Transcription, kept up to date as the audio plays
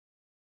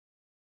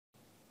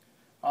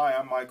Hi,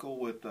 I'm Michael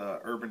with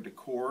Urban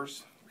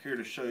Decors. We're here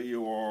to show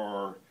you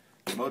our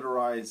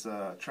motorized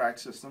track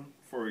system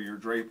for your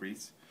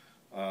draperies.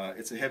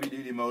 It's a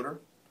heavy-duty motor.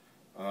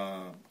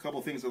 A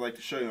couple things I'd like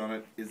to show you on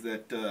it is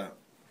that the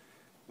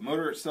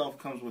motor itself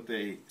comes with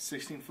a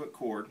 16-foot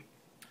cord,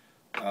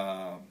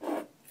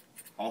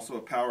 also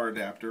a power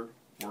adapter.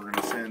 We're going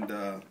to send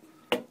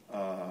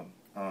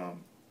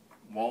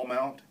wall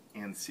mount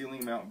and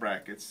ceiling mount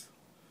brackets.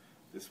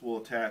 This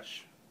will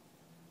attach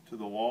to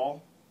the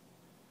wall.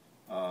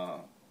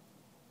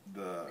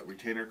 The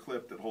retainer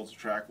clip that holds the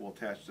track will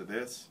attach to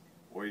this,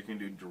 or you can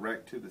do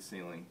direct to the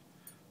ceiling,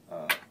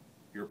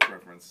 your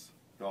preference.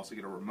 You also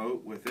get a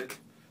remote with it.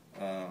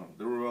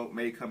 The remote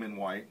may come in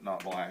white,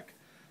 not black.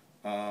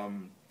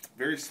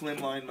 Very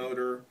slimline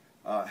motor,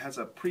 has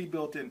a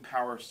pre-built-in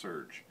power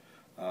surge.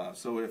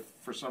 So if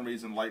for some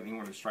reason lightning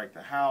were to strike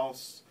the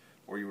house,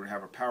 or you were to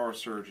have a power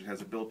surge, it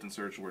has a built-in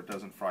surge where it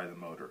doesn't fry the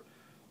motor.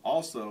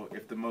 Also,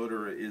 if the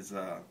motor is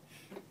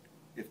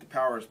if the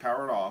power is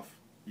powered off,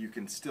 you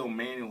can still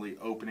manually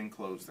open and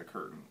close the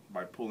curtain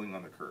by pulling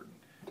on the curtain.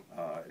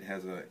 It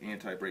has an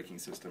anti-braking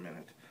system in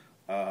it.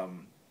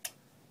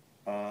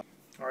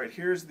 Alright,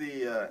 here's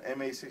the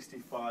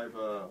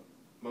MA65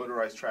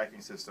 motorized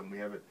tracking system. We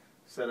have it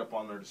set up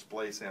on their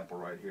display sample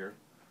right here.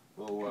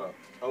 We'll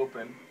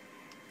open.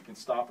 You can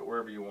stop it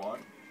wherever you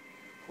want.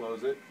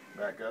 Close it,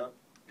 back up,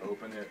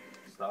 open it,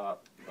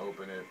 stop,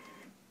 open it.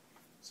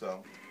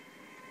 So,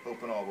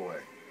 open all the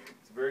way.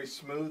 It's a very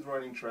smooth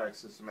running track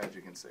system, as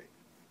you can see.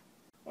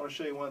 I want to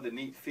show you one of the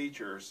neat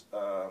features.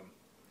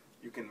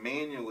 You can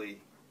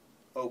manually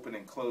open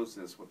and close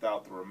this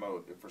without the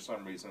remote. If for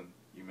some reason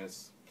you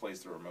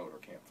misplaced the remote or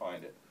can't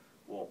find it,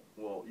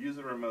 we'll use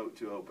the remote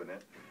to open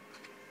it.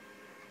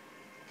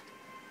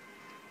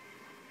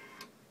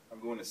 I'm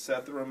going to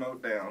set the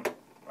remote down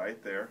right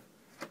there,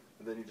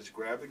 and then you just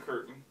grab the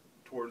curtain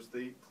towards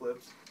the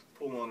clips,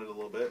 pull on it a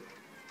little bit,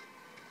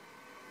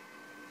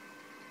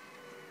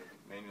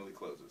 manually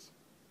closes.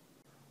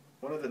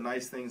 One of the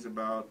nice things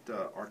about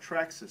our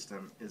track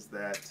system is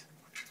that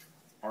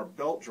our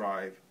belt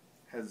drive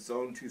has its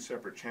own two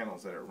separate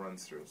channels that it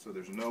runs through. So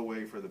there's no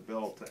way for the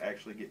belt to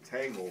actually get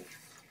tangled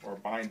or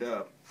bind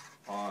up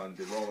on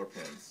the roller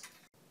pins.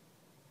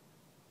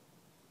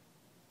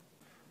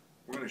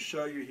 We're going to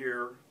show you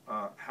here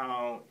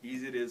how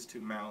easy it is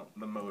to mount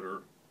the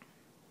motor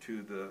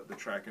to the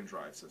track and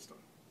drive system.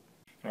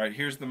 Alright,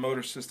 here's the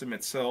motor system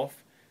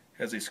itself.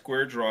 It has a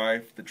square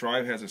drive. The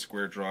drive has a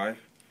square drive.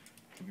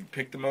 You can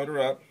pick the motor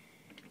up,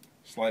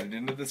 slide it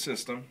into the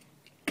system,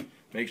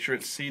 make sure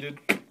it's seated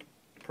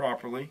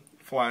properly,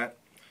 flat.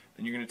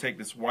 Then you're going to take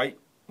this white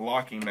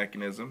locking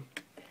mechanism,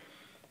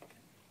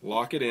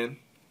 lock it in.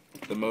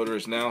 The motor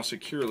is now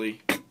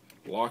securely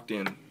locked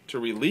in. To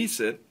release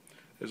it,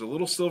 there's a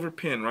little silver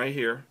pin right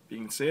here. You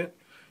can see it.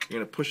 You're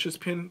going to push this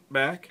pin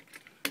back,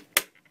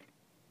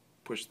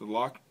 push the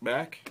lock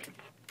back,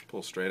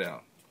 pull straight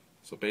out.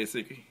 So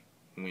basically,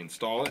 when we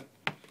install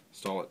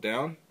it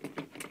down,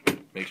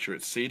 make sure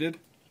it's seated,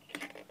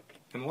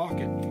 and lock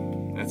it.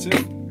 That's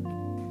it.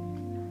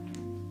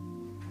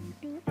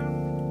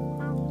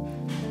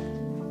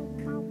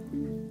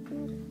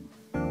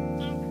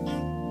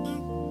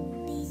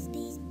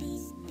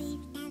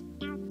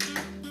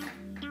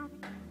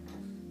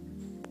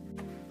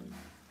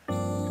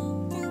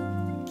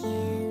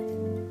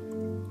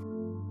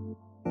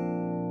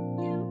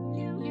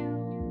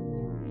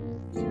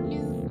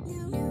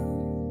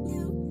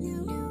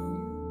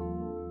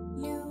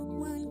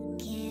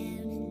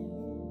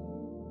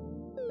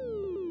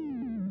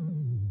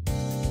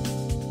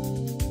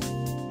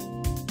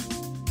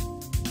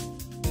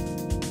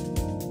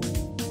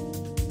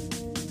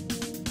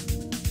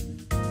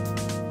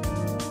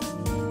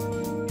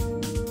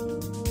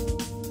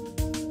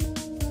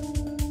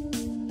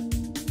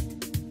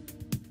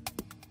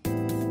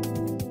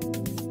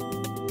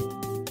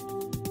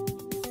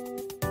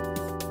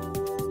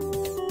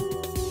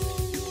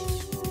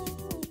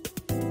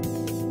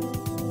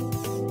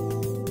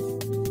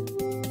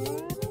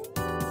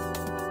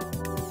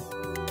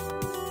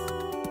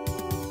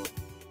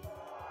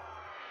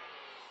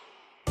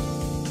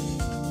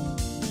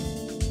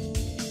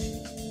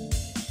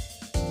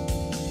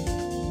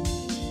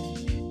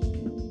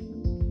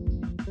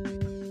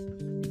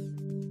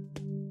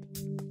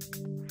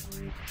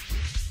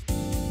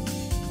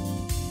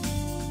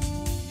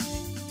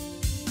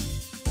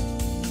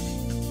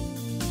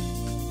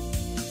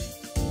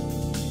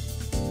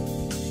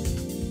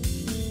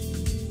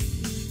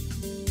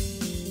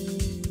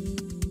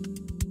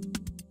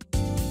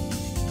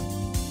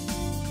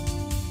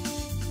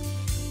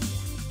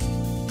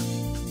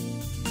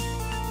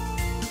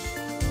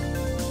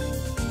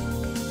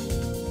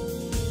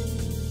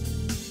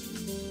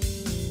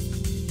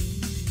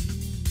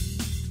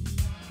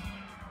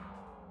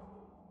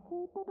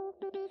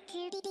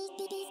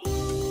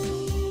 Thank you.